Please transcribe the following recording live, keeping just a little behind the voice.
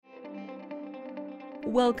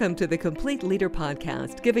Welcome to the Complete Leader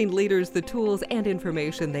Podcast, giving leaders the tools and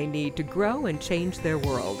information they need to grow and change their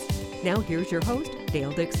worlds. Now here's your host,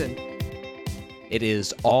 Dale Dixon. It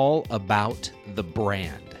is all about the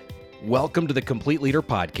brand. Welcome to the Complete Leader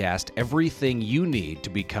Podcast, everything you need to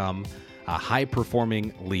become a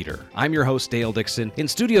high-performing leader. I'm your host, Dale Dixon, in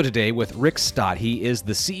studio today with Rick Stott. He is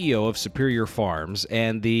the CEO of Superior Farms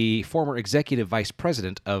and the former Executive Vice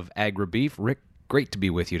President of Agri-Beef. Rick, great to be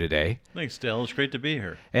with you today. Thanks, Dale. It's great to be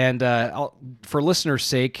here. And for listeners'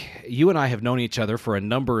 sake, you and I have known each other for a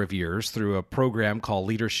number of years through a program called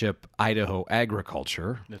Leadership Idaho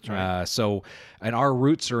Agriculture. That's right. And our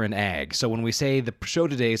roots are in ag. So when we say the show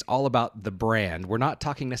today is all about the brand, we're not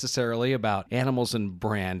talking necessarily about animals and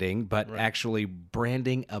branding, but actually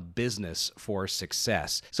branding a business for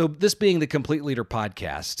success. So this being the Complete Leader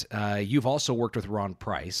Podcast, you've also worked with Ron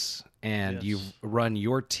Price, and you've run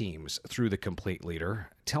your teams through the Complete Leader.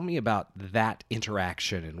 Tell me about that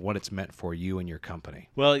interaction and what it's meant for you and your company.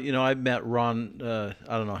 Well, I met Ron, I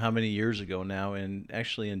don't know how many years ago now,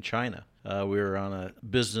 actually in China. We were on a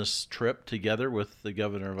business trip together with the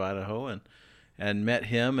governor of Idaho and met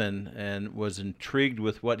him and was intrigued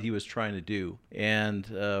with what he was trying to do and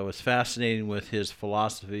was fascinated with his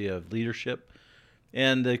philosophy of leadership.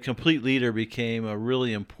 And the Complete Leader became a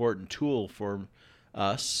really important tool for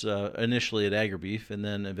us, initially at Agri-Beef and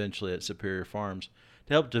then eventually at Superior Farms,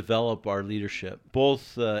 to help develop our leadership.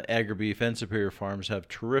 Both Agri-Beef and Superior Farms have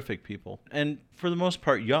terrific people, and for the most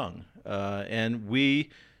part young. And we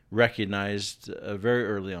recognized very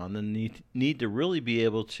early on the need to really be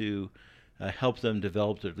able to help them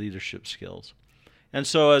develop their leadership skills. And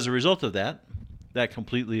so as a result of that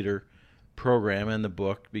Complete Leader program and the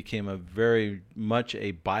book became a very much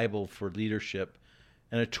a Bible for leadership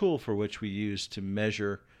and a tool for which we use to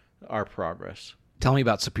measure our progress. Tell me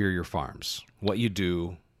about Superior Farms, what you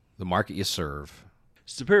do, the market you serve.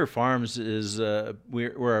 Superior Farms is,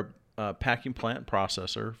 we're a packing plant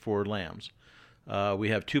processor for lambs. We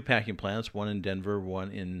have two packing plants, one in Denver,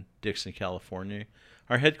 one in Dixon, California.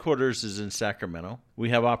 Our headquarters is in Sacramento. We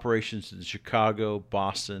have operations in Chicago,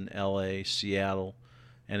 Boston, LA, Seattle,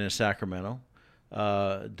 and in Sacramento.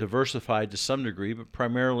 Diversified to some degree, but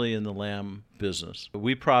primarily in the lamb business.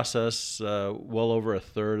 We process well over a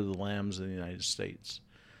third of the lambs in the United States.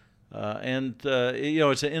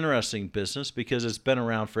 It's an interesting business because it's been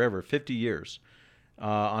around forever, 50 years.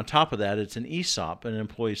 On top of that, it's an ESOP, an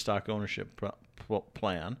employee stock ownership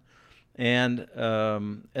plan. And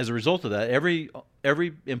as a result of that, every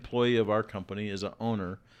employee of our company is an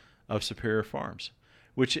owner of Superior Farms,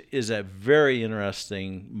 which is a very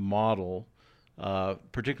interesting model,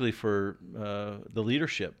 particularly for the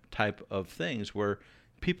leadership type of things where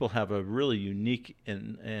people have a really unique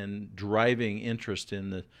and driving interest in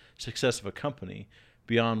the success of a company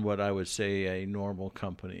beyond what I would say a normal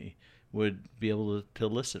company would be able to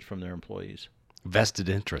elicit from their employees. Vested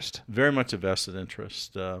interest. Very much a vested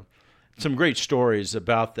interest. Some great stories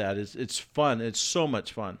about that. It's fun. It's so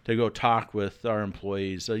much fun to go talk with our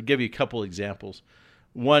employees. I'll give you a couple examples.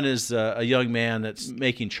 One is a young man that's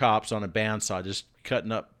making chops on a bandsaw, just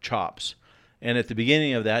cutting up chops. And at the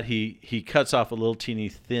beginning of that, he cuts off a little teeny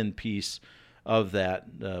thin piece of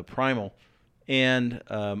that primal. And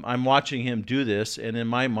I'm watching him do this, and in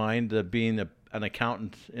my mind, being an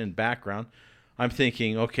accountant in background, I'm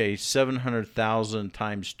thinking, okay, 700,000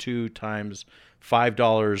 times 2 times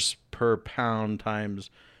 $5 per pound times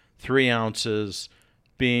 3 ounces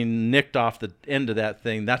being nicked off the end of that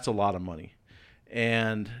thing, that's a lot of money.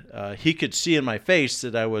 And he could see in my face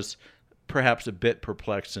that I was perhaps a bit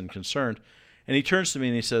perplexed and concerned. And he turns to me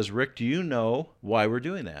and he says, "Rick, do you know why we're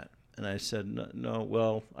doing that?" And I said, "No,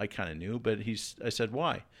 well, I kind of knew." But I said,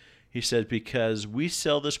 "Why?" He said, "Because we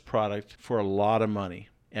sell this product for a lot of money.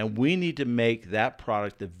 And we need to make that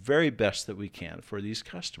product the very best that we can for these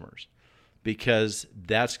customers. Because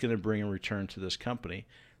that's going to bring a return to this company.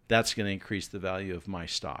 That's going to increase the value of my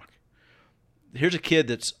stock." Here's a kid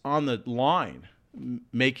that's on the line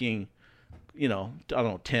making, I don't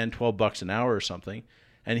know, $10, $12 an hour or something,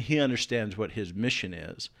 and he understands what his mission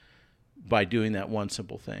is by doing that one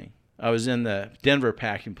simple thing. I was in the Denver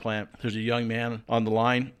packing plant. There's a young man on the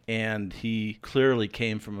line, and he clearly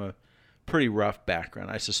came from a pretty rough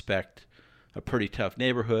background. I suspect a pretty tough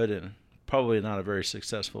neighborhood and probably not a very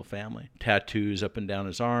successful family. Tattoos up and down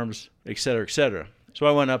his arms, et cetera, et cetera. So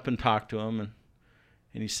I went up and talked to him,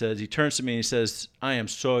 and he turns to me and he says, "I am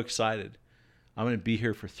so excited. I'm going to be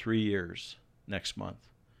here for 3 years next month."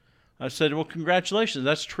 I said, "Well, congratulations.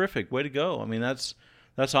 That's terrific. Way to go. I mean, that's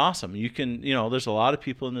awesome. You can, there's a lot of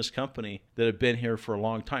people in this company that have been here for a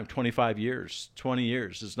long time, 25 years, 20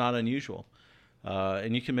 years. It's not unusual.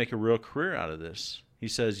 and you can make a real career out of this. He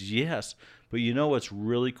says, yes, but you know what's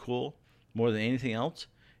really cool more than anything else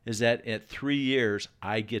is that at 3 years,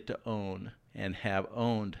 I get to own and have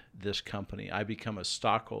owned this company. I become a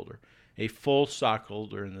stockholder, a full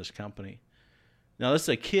stockholder in this company. Now, this is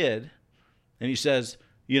a kid, and he says,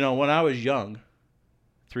 when I was young,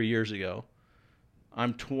 3 years ago,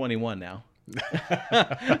 I'm 21 now.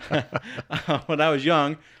 When I was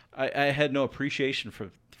young, I had no appreciation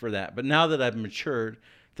for that. But now that I've matured to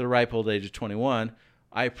the ripe old age of 21,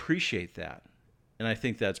 I appreciate that. And I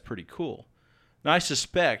think that's pretty cool. Now, I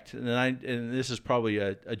suspect, and this is probably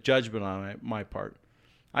a judgment on my part,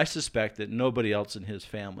 I suspect that nobody else in his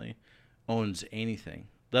family owns anything,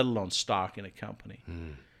 let alone stock in a company.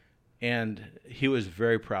 And he was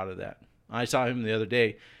very proud of that. I saw him the other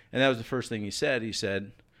day, and that was the first thing he said. He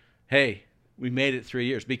said, hey, we made it 3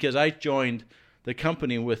 years, because I joined the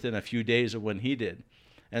company within a few days of when he did.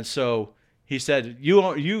 And so he said,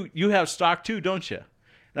 you have stock too, don't you?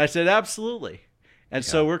 And I said, absolutely. And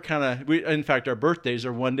so we're in fact, our birthdays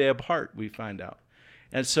are one day apart, we find out.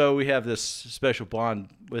 And so we have this special bond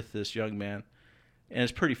with this young man, and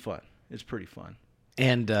it's pretty fun. It's pretty fun.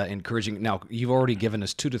 And encouraging. Now, you've already given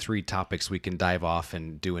us 2 to 3 topics we can dive off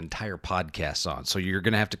and do entire podcasts on. So you're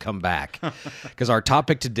going to have to come back because our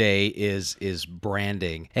topic today is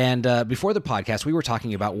branding. And before the podcast, we were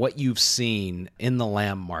talking about what you've seen in the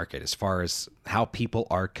lamb market as far as how people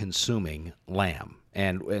are consuming lamb.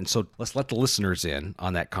 And so let's let the listeners in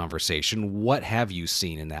on that conversation. What have you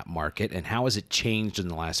seen in that market, and how has it changed in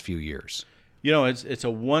the last few years? It's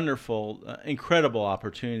a wonderful, incredible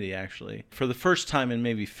opportunity, actually. For the first time in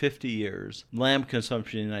maybe 50 years, lamb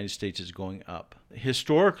consumption in the United States is going up.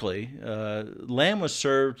 Historically, lamb was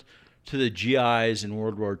served to the GIs in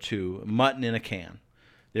World War II, mutton in a can.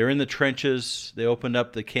 They were in the trenches. They opened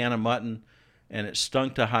up the can of mutton, and it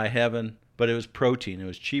stunk to high heaven, but it was protein. It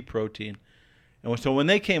was cheap protein. And so when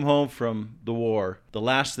they came home from the war, the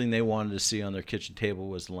last thing they wanted to see on their kitchen table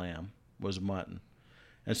was lamb, was mutton.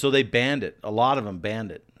 And so they banned it. A lot of them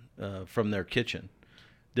banned it from their kitchen.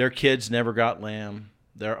 Their kids never got lamb.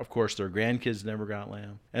 Of course, their grandkids never got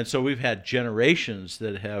lamb. And so we've had generations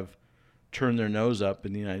that have turned their nose up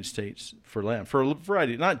in the United States for lamb, for a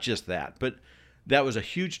variety. Not just that, but that was a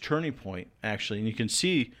huge turning point, actually. And you can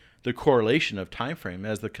see the correlation of time frame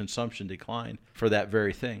as the consumption declined for that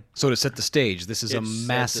very thing. So to set the stage, this is a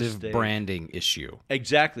massive branding issue.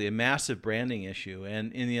 Exactly, a massive branding issue.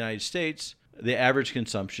 And in the United States, the average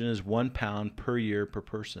consumption is 1 pound per year per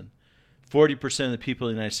person. 40% of the people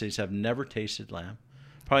in the United States have never tasted lamb.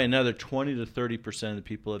 Probably another 20 to 30% of the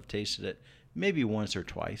people have tasted it maybe once or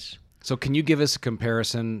twice. So can you give us a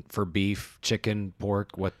comparison for beef, chicken,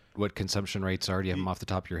 pork, what consumption rates are? Do you have them off the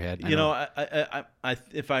top of your head? I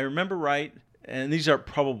if I remember right, and these are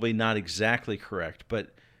probably not exactly correct,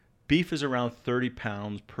 but beef is around 30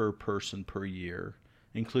 pounds per person per year,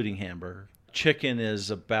 including hamburger. Chicken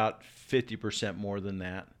is about 50% more than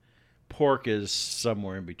that. Pork is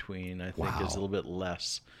somewhere in between. I think it's a little bit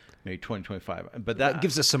less, maybe 20, 25. But that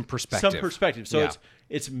gives us some perspective. So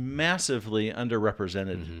it's massively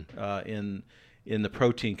underrepresented in the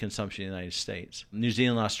protein consumption in the United States. New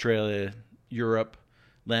Zealand, Australia, Europe,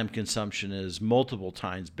 lamb consumption is multiple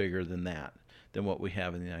times bigger than what we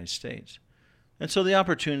have in the United States. And so the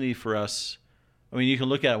opportunity for us, you can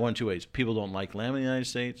look at it one of 2 ways. People don't like lamb in the United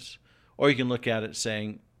States. Or you can look at it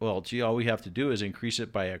saying, well, gee, all we have to do is increase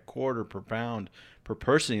it by 1/4 per pound per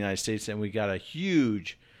person in the United States, and we got a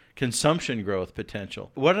huge consumption growth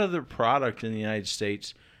potential. What other product in the United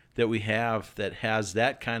States that we have that has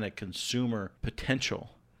that kind of consumer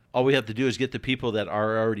potential? All we have to do is get the people that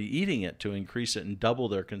are already eating it to increase it and double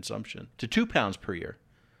their consumption to 2 pounds per year.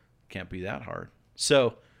 Can't be that hard.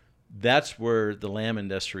 So that's where the lamb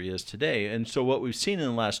industry is today. And so what we've seen in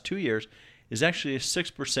the last 2 years is actually a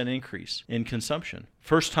 6% increase in consumption.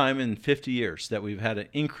 First time in 50 years that we've had an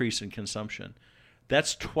increase in consumption.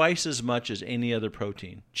 That's twice as much as any other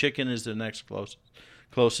protein. Chicken is the next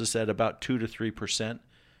closest at about 2 to 3%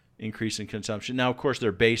 increase in consumption. Now, of course,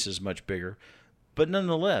 their base is much bigger, but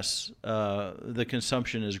nonetheless, the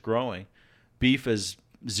consumption is growing. Beef is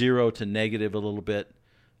 0 to negative a little bit.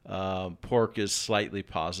 Pork is slightly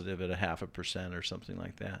positive at 0.5% or something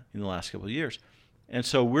like that in the last couple of years. And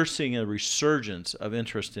so we're seeing a resurgence of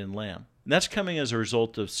interest in lamb. And that's coming as a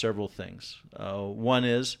result of several things. One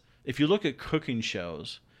is, if you look at cooking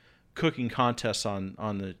shows, cooking contests on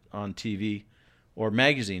TV or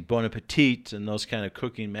magazines, Bon Appetit and those kind of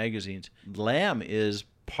cooking magazines, lamb is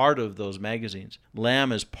part of those magazines.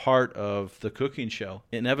 Lamb is part of the cooking show,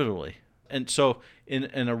 inevitably. And so in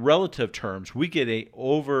a relative terms, we get a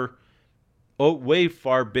way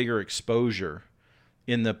far bigger exposure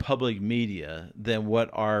in the public media than what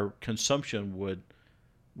our consumption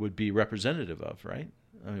would be representative of, right?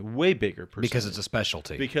 I mean, way bigger percentage. Because it's a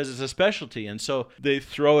specialty. Because it's a specialty. And so they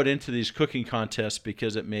throw it into these cooking contests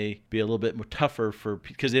because it may be a little bit more tougher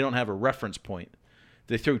because they don't have a reference point.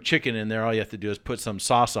 They throw chicken in there, all you have to do is put some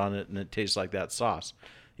sauce on it, and it tastes like that sauce.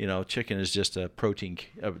 You know, chicken is just a protein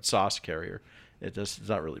sauce carrier. It's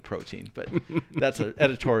not really protein, but that's an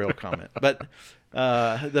editorial comment. But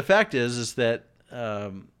the fact is that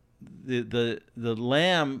the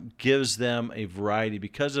lamb gives them a variety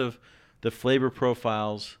because of the flavor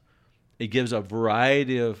profiles. It gives a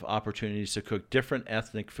variety of opportunities to cook different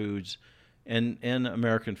ethnic foods and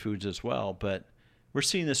American foods as well. But we're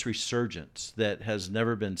seeing this resurgence that has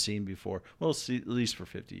never been seen before. Well, at least for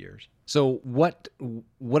 50 years. So what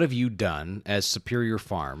have you done as Superior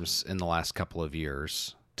Farms in the last couple of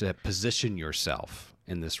years to position yourself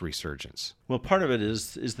in this resurgence? Well, part of it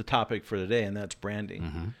is the topic for today, and that's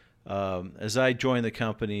branding. Mm-hmm. As I joined the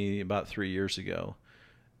company about 3 years ago,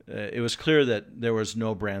 it was clear that there was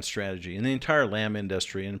no brand strategy in the entire lamb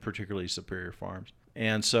industry, and particularly Superior Farms.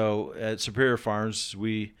 And so at Superior Farms,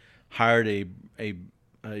 we hired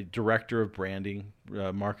a director of branding,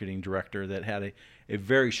 marketing director that had a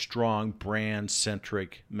very strong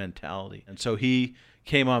brand-centric mentality. And so he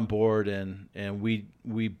came on board, and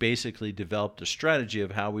we basically developed a strategy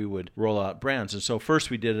of how we would roll out brands. And so first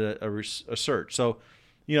we did a search. So,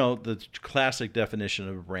 you know, the classic definition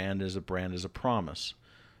of a brand is a promise.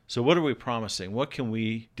 So what are we promising? What can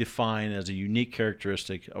we define as a unique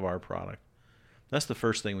characteristic of our product? That's the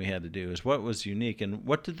first thing we had to do, is what was unique, and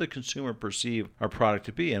what did the consumer perceive our product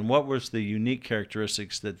to be, and what was the unique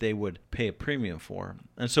characteristics that they would pay a premium for.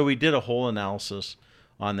 And so we did a whole analysis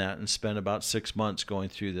on that and spent about 6 months going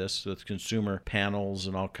through this with consumer panels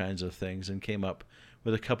and all kinds of things, and came up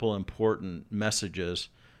with a couple important messages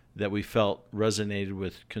that we felt resonated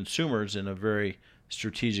with consumers in a very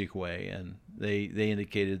strategic way. And they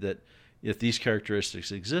indicated that if these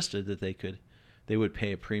characteristics existed, that they would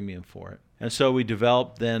pay a premium for it. And so we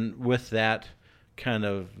developed then, with that kind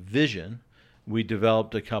of vision, we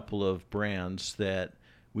developed a couple of brands that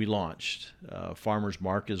we launched. Farmer's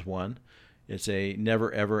Mark is one. It's a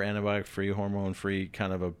never-ever antibiotic-free, hormone-free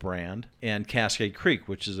kind of a brand. And Cascade Creek,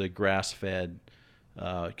 which is a grass-fed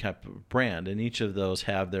type of brand. And each of those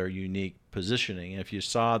have their unique positioning. If you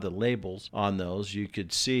saw the labels on those, you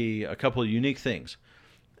could see a couple of unique things.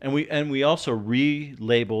 And we also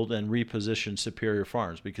relabeled and repositioned Superior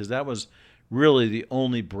Farms, because that was really the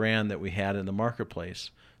only brand that we had in the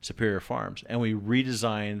marketplace, Superior Farms. And we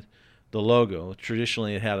redesigned the logo.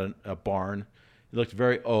 Traditionally, it had a barn. It looked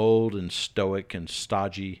very old and stoic and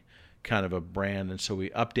stodgy kind of a brand. And so we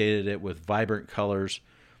updated it with vibrant colors.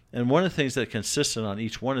 And one of the things that's consistent on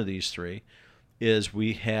each one of these three is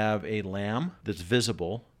we have a lamb that's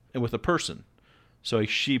visible and with a person. So a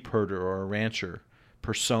sheep herder or a rancher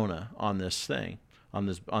persona on this thing,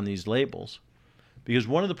 on these labels. Because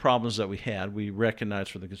one of the problems that we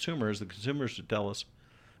recognized for the consumers would tell us,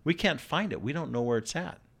 we can't find it. We don't know where it's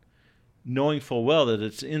at. Knowing full well that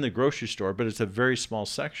it's in the grocery store, but it's a very small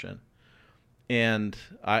section. And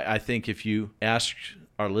I think if you ask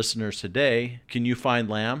our listeners today, can you find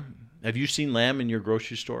lamb? Have you seen lamb in your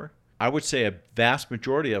grocery store? I would say a vast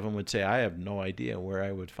majority of them would say, I have no idea where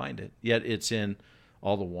I would find it. Yet it's in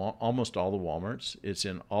almost all the Walmarts. It's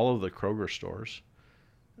in all of the Kroger stores.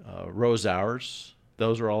 Rose Hours,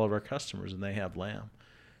 those are all of our customers, and they have lamb.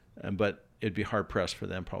 But it'd be hard-pressed for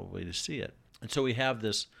them probably to see it. And so we have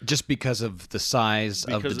this, just because of the size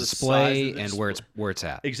of the display and where it's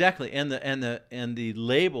at. Exactly, and the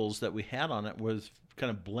labels that we had on it was kind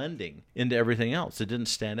of blending into everything else. It didn't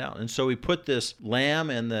stand out, and so we put this lamb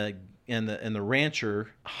and the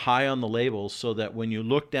rancher high on the labels, so that when you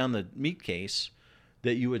look down the meat case,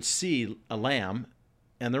 that you would see a lamb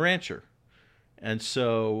and the rancher. And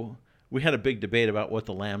so we had a big debate about what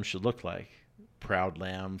the lamb should look like: proud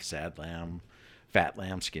lamb, sad lamb, fat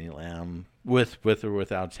lamb, skinny lamb, with or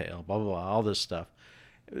without tail, blah, blah, blah, all this stuff.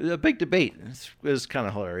 A big debate. It was kind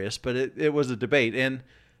of hilarious, but it was a debate. And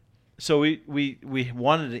so we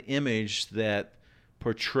wanted an image that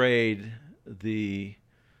portrayed the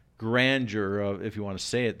grandeur of, if you want to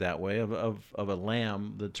say it that way, of a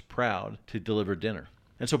lamb that's proud to deliver dinner.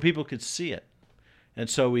 And so people could see it. And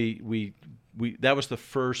so we that was the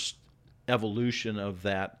first evolution of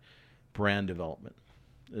that brand development,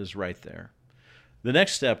 is right there. The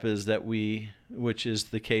next step is that which is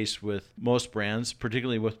the case with most brands,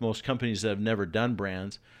 particularly with most companies that have never done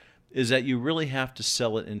brands, is that you really have to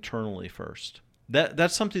sell it internally first.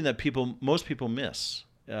 That's something that most people miss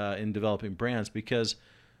in developing brands, because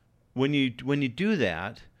when you do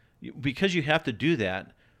that, because you have to do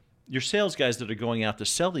that, your sales guys that are going out to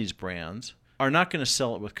sell these brands are not going to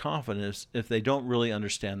sell it with confidence if they don't really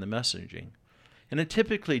understand the messaging. And it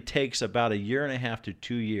typically takes about 1.5 to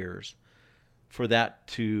 2 years for that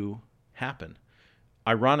to happen.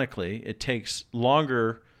 Ironically, it takes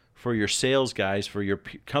longer for your sales guys, for your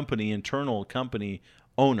internal company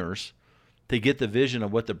owners, to get the vision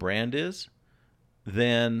of what the brand is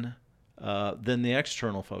than the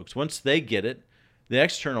external folks. Once they get it, the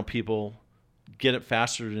external people get it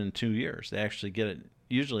faster than 2 years. They actually get it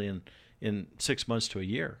usually in 6 months to a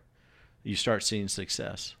year. You start seeing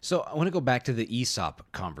success. So I want to go back to the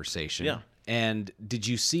ESOP conversation. Yeah. And did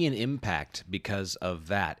you see an impact because of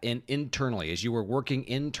that? And internally, as you were working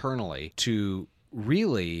internally to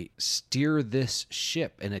really steer this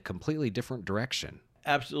ship in a completely different direction?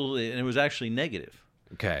 Absolutely. And it was actually negative.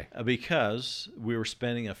 Okay. Because we were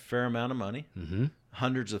spending a fair amount of money,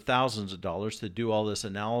 hundreds of thousands of dollars to do all this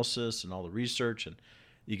analysis and all the research. And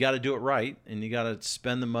you got to do it right. And you got to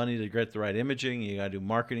spend the money to get the right imaging. You got to do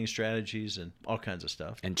marketing strategies and all kinds of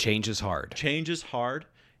stuff. And change is hard. Change is hard.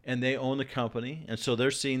 And they own the company. And so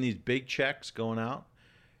they're seeing these big checks going out.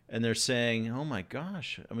 And they're saying, oh my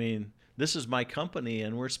gosh, I mean, this is my company.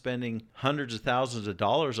 And we're spending hundreds of thousands of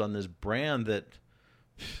dollars on this brand that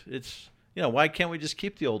it's... why can't we just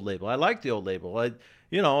keep the old label? I like the old label.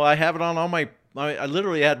 I have it on all I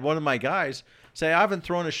literally had one of my guys say, I haven't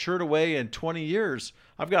thrown a shirt away in 20 years.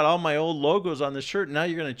 I've got all my old logos on this shirt. Now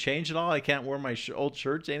you're going to change it all? I can't wear my old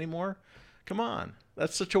shirts anymore? Come on.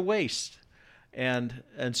 That's such a waste. And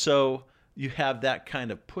so you have that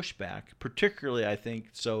kind of pushback, particularly, I think,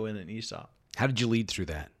 so in an ESOP. How did you lead through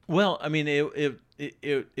that? Well, I mean,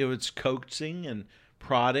 it was coaxing and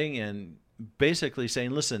prodding and basically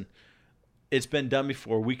saying, listen, it's been done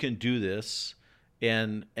before. We can do this,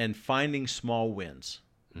 and finding small wins.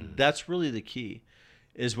 That's really the key,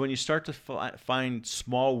 is when you start to find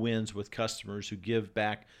small wins with customers who give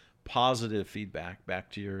back positive feedback back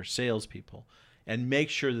to your salespeople, and make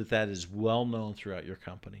sure that is well known throughout your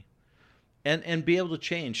company, and be able to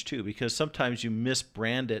change too, because sometimes you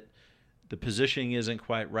misbrand it. The positioning isn't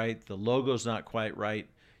quite right. The logo's not quite right.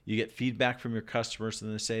 You get feedback from your customers,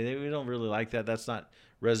 and they say, we don't really like that. That's not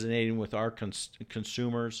resonating with our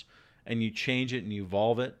consumers. And you change it and you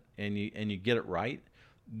evolve it and you get it right.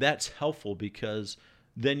 That's helpful, because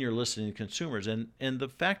then you're listening to consumers. And the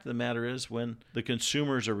fact of the matter is, when the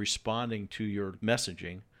consumers are responding to your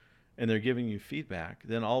messaging and they're giving you feedback,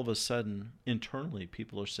 then all of a sudden internally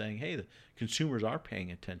people are saying, hey, the consumers are paying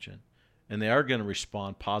attention and they are going to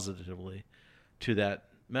respond positively to that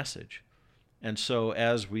message. And so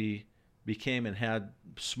as we became and had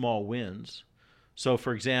small wins, so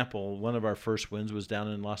for example, one of our first wins was down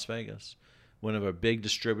in Las Vegas. One of our big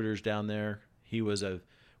distributors down there, we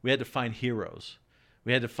had to find heroes.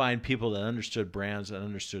 We had to find people that understood brands and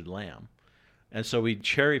understood lamb. And so we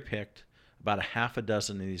cherry-picked about 6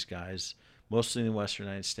 of these guys, mostly in the Western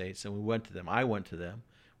United States, and we went to them. I went to them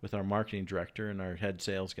with our marketing director and our head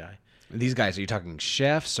sales guy. These guys, are you talking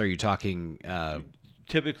chefs? Are you talking...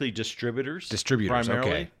 Typically distributors. Distributors,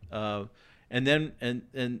 primarily. okay. And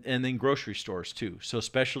then grocery stores too. So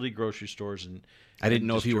specialty grocery stores and I didn't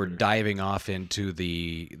know if you were diving off into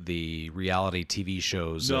the reality TV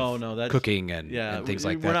shows of cooking and things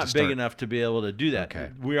like that. We're not big enough to be able to do that.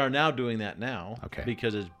 Okay. We are now doing that now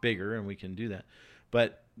because it's bigger and we can do that.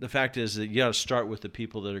 But the fact is that you got to start with the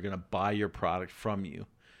people that are going to buy your product from you,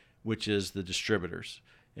 which is the distributors.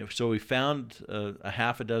 And so we found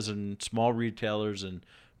 6 small retailers and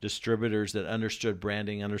distributors that understood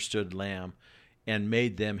branding, understood lamb, and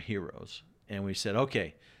made them heroes. And we said,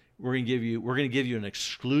 okay, we're going to give you an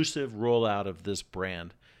exclusive rollout of this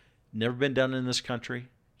brand. Never been done in this country.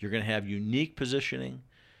 You're going to have unique positioning.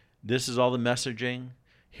 This is all the messaging.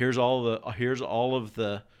 Here's all of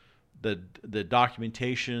the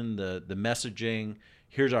documentation, the messaging.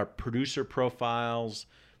 Here's our producer profiles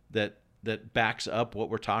that backs up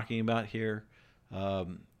what we're talking about here.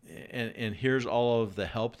 And here's all of the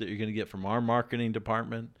help that you're going to get from our marketing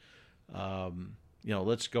department.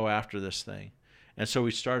 Let's go after this thing. And so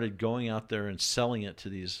we started going out there and selling it to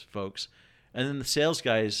these folks. And then the sales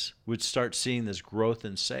guys would start seeing this growth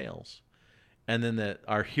in sales. And then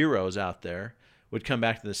our heroes out there would come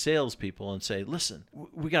back to the salespeople and say, listen,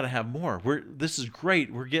 we got to have more. This is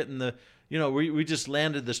great. We're getting we just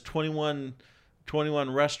landed this 21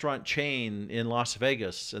 restaurant chain in Las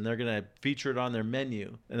Vegas, and they're going to feature it on their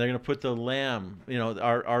menu, and they're going to put the lamb,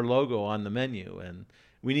 our logo on the menu, and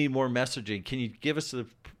we need more messaging. Can you give us the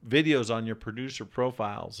videos on your producer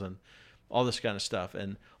profiles and all this kind of stuff?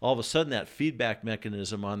 And all of a sudden that feedback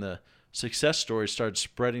mechanism on the success story started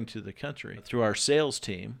spreading to the country through our sales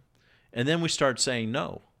team. And then we start saying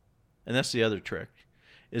no. And that's the other trick,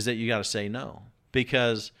 is that you got to say no.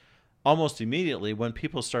 Because almost immediately when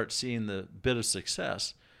people start seeing the bit of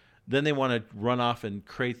success, then they want to run off and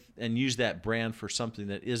create and use that brand for something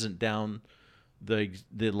that isn't down the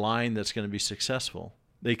line that's going to be successful,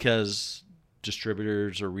 because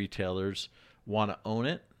distributors or retailers want to own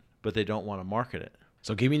it, but they don't want to market it.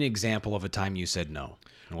 So give me an example of a time you said no.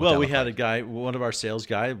 Well, we had a guy, one of our sales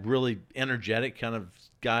guy, really energetic kind of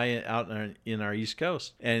guy out in our East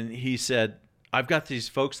Coast. And he said, I've got these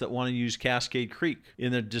folks that want to use Cascade Creek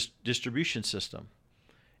in their distribution system.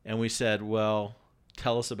 And we said, well,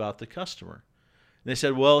 tell us about the customer. And they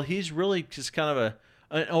said, well, he's really just kind of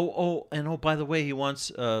by the way, he wants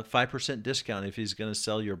a 5% discount if he's going to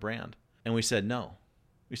sell your brand. And we said, no.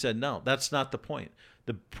 We said, no, that's not the point.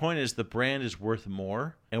 The point is the brand is worth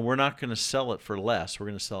more, and we're not going to sell it for less. We're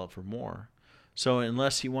going to sell it for more. So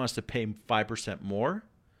unless he wants to pay 5% more,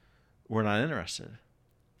 we're not interested.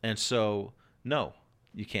 And so, no,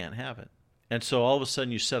 you can't have it. And so all of a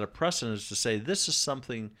sudden you set a precedent to say this is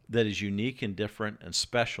something that is unique and different and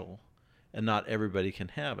special, and not everybody can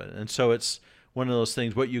have it. And so it's one of those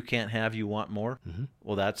things, what you can't have, you want more. Mm-hmm.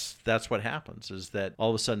 Well, that's what happens, is that all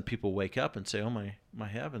of a sudden people wake up and say, oh, my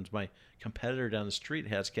heavens, my competitor down the street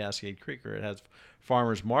has Cascade Creek, or it has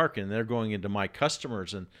Farmer's Market, and they're going into my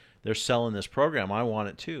customers and they're selling this program. I want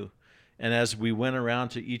it too. And as we went around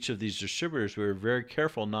to each of these distributors, we were very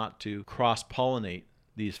careful not to cross-pollinate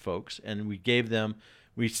these folks. And we made them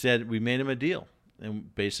a deal,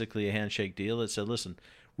 and basically a handshake deal that said, listen,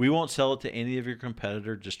 we won't sell it to any of your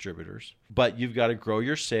competitor distributors, but you've got to grow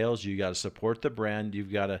your sales. You got to support the brand.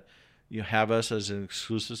 You've got to have us as an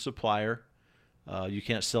exclusive supplier. You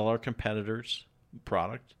can't sell our competitors'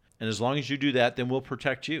 product. And as long as you do that, then we'll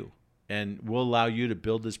protect you, and we'll allow you to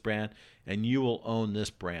build this brand, and you will own this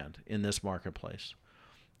brand in this marketplace.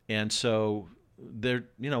 And so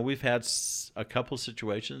we've had a couple of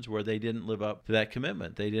situations where they didn't live up to that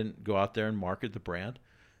commitment. They didn't go out there and market the brand.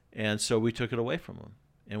 And so we took it away from them.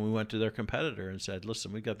 And we went to their competitor and said,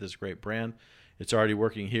 listen, we've got this great brand. It's already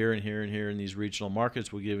working here and here and here in these regional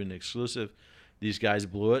markets. We'll give you an exclusive. These guys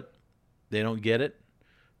blew it. They don't get it.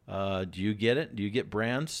 Do you get it? Do you get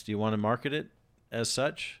brands? Do you want to market it as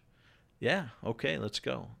such? Yeah, okay, let's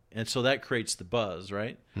go. And so that creates the buzz,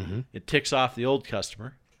 right? Mm-hmm. It ticks off the old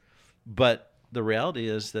customer. But the reality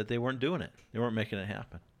is that they weren't doing it. They weren't making it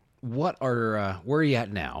happen. Where are you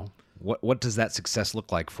at now? What does that success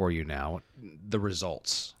look like for you now? The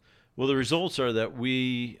results? Well, the results are that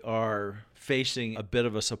we are facing a bit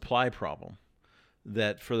of a supply problem.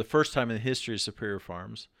 That for the first time in the history of Superior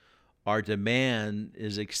Farms, our demand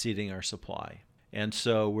is exceeding our supply. And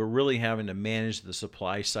so we're really having to manage the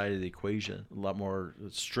supply side of the equation a lot more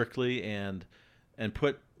strictly and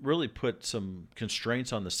put some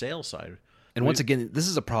constraints on the sales side. And once again, this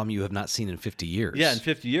is a problem you have not seen in 50 years. Yeah, in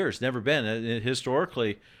 50 years, never been.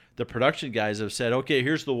 Historically, the production guys have said, okay,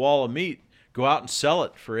 here's the wall of meat. Go out and sell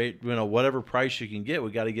it for whatever price you can get.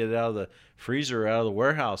 We got to get it out of the freezer, out of the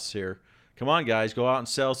warehouse here. Come on, guys, go out and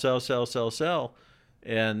sell,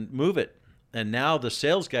 and move it. And now the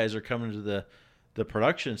sales guys are coming to the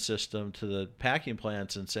production system, to the packing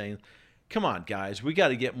plants, and saying, come on, guys, we got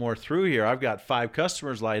to get more through here. I've got 5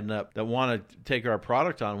 customers lining up that want to take our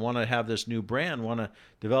product on, want to have this new brand, want to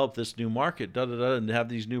develop this new market, and have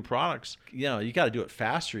these new products. You got to do it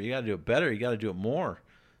faster. You got to do it better. You got to do it more,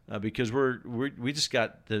 because we just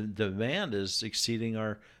got the demand is exceeding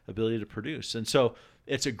our ability to produce. And so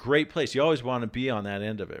it's a great place. You always want to be on that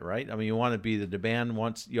end of it, right? I mean, you want to be the demand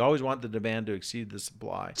you always want the demand to exceed the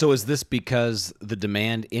supply. So is this because the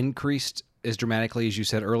demand increased as dramatically as you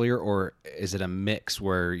said earlier, or is it a mix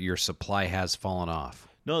where your supply has fallen off?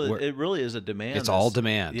 No, it really is a demand. It's all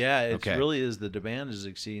demand. Yeah, it really is. The demand is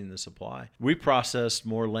exceeding the supply. We processed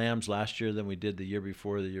more lambs last year than we did the year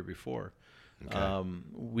before. Okay.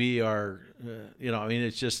 We are,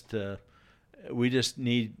 it's just, we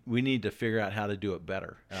need to figure out how to do it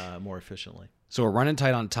better, more efficiently. So we're running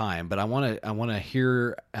tight on time, but I want to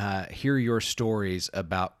hear your stories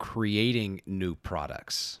about creating new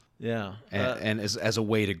products. Yeah, and as a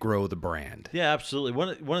way to grow the brand. Yeah, absolutely.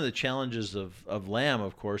 One of the challenges of lamb,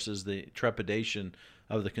 of course, is the trepidation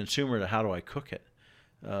of the consumer to how do I cook it.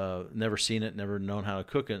 Never seen it, never known how to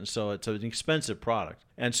cook it, and so it's an expensive product.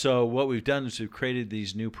 And so what we've done is we've created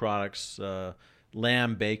these new products: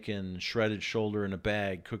 lamb bacon, shredded shoulder in a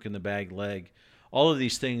bag, cook in the bag leg. All of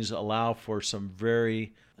these things allow for some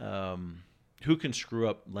very who can screw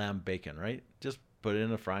up lamb bacon, right? Just put it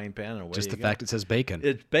in a frying pan and away just you the go. fact it says bacon.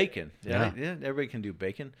 It's bacon. Yeah, everybody can do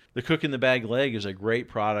bacon. The cook in the bag leg is a great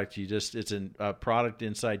product. It's a product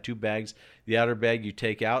inside 2 bags. The outer bag you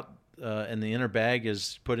take out and the inner bag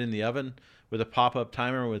is put in the oven with a pop-up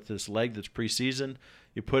timer with this leg that's pre-seasoned.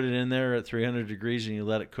 You put it in there at 300 degrees and you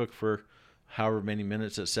let it cook for however many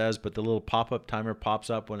minutes it says, but the little pop-up timer pops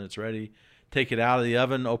up when it's ready. Take it out of the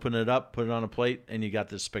oven, open it up, put it on a plate, and you got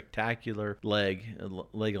this spectacular leg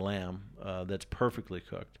of lamb that's perfectly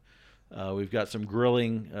cooked. We've got some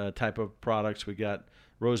grilling type of products. We got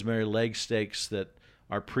rosemary leg steaks that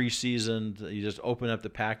are pre-seasoned. You just open up the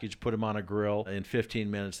package, put them on a grill. In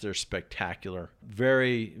 15 minutes, they're spectacular.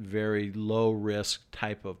 Very, very low-risk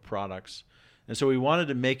type of products. And so we wanted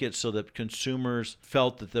to make it so that consumers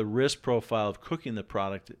felt that the risk profile of cooking the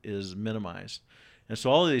product is minimized. And so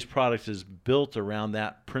all of these products is built around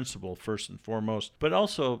that principle first and foremost, but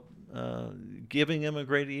also giving them a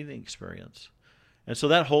great eating experience. And so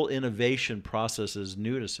that whole innovation process is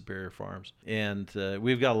new to Superior Farms, and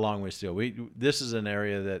we've got a long ways to go. This is an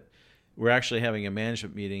area that we're actually having a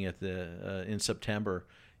management meeting in September,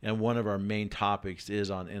 and one of our main topics is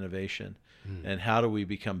on innovation and how do we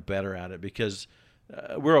become better at it, because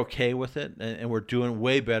we're okay with it, and we're doing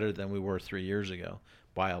way better than we were 3 years ago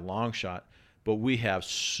by a long shot. But we have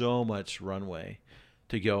so much runway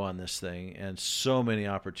to go on this thing and so many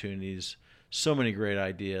opportunities, so many great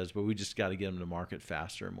ideas, but we just got to get them to market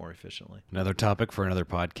faster and more efficiently. Another topic for another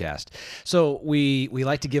podcast. So we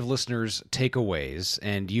like to give listeners takeaways,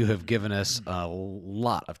 and you have given us a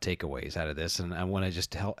lot of takeaways out of this, and I want to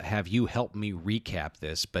just have you help me recap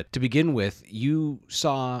this. But to begin with, you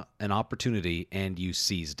saw an opportunity and you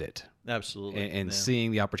seized it. Absolutely. And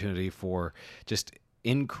seeing the opportunity for just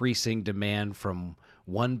increasing demand from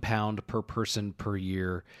 1 pound per person per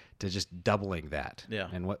year to just doubling that,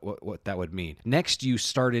 and what that would mean. Next, you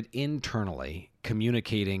started internally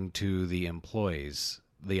communicating to the employees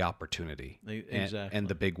the opportunity and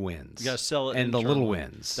the big wins. You got to sell it and internally. The little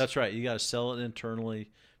wins. That's right. You got to sell it internally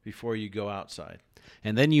before you go outside.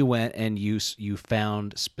 And then you went and you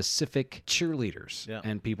found specific cheerleaders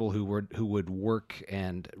and people who would work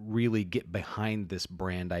and really get behind this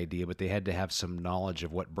brand idea, but they had to have some knowledge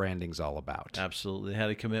of what branding's all about. Absolutely. They had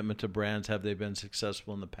a commitment to brands. Have they been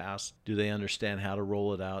successful in the past? Do they understand how to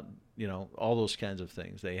roll it out? All those kinds of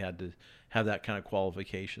things. They had to have that kind of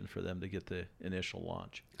qualification for them to get the initial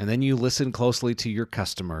launch. And then you listen closely to your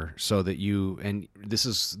customer so that and this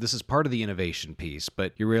is part of the innovation piece,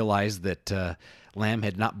 but you realize that lamb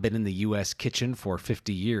had not been in the U.S. kitchen for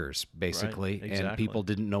 50 years, basically, right, exactly. And people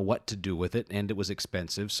didn't know what to do with it, and it was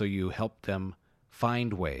expensive, so you helped them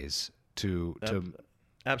find ways to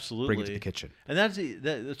absolutely bring it to the kitchen. And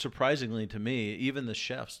that's surprisingly to me, even the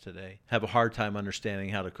chefs today have a hard time understanding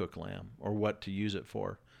how to cook lamb or what to use it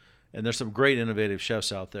for. And there's some great innovative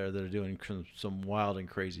chefs out there that are doing some wild and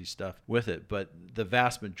crazy stuff with it. But the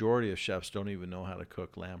vast majority of chefs don't even know how to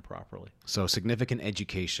cook lamb properly. So significant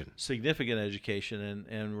education.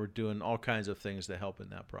 And we're doing all kinds of things to help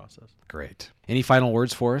in that process. Great. Any final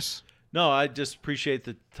words for us? No, I just appreciate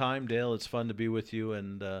the time, Dale. It's fun to be with you.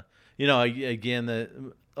 And,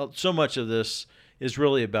 again, so much of this is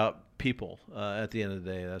really about people at the end of the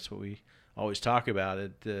day. That's what we always talk about.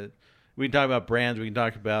 We can talk about brands, we can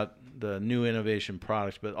talk about the new innovation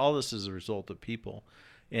products, but all this is a result of people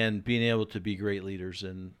and being able to be great leaders.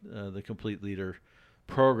 And the Complete Leader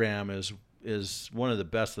program is one of the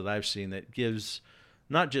best that I've seen that gives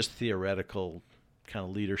not just theoretical kind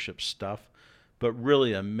of leadership stuff, but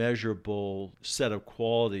really a measurable set of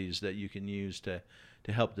qualities that you can use to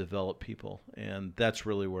help develop people. And that's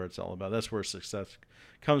really where it's all about. That's where success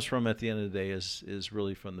comes from at the end of the day is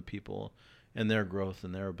really from the people and their growth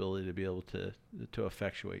and their ability to be able to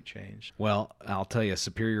effectuate change. Well, I'll tell you,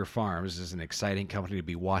 Superior Farms is an exciting company to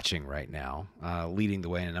be watching right now, leading the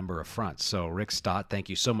way in a number of fronts. So, Rick Stott, thank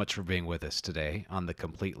you so much for being with us today on the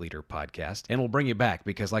Complete Leader podcast. And we'll bring you back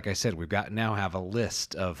because, like I said, we've now have a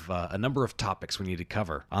list of a number of topics we need to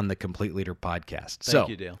cover on the Complete Leader podcast. Thank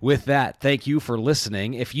you, Dale. With that, thank you for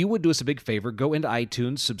listening. If you would do us a big favor, go into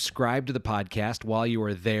iTunes, subscribe to the podcast while you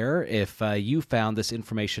are there. If you found this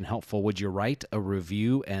information helpful, would you write a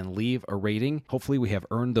review and leave a rating? Hopefully we have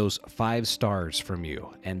earned those 5 stars from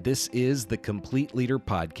you. And this is the Complete Leader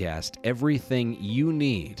Podcast, everything you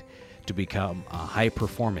need to become a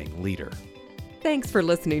high-performing leader. Thanks for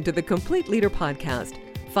listening to the Complete Leader Podcast.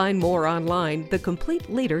 Find more online,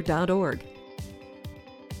 thecompleteleader.org.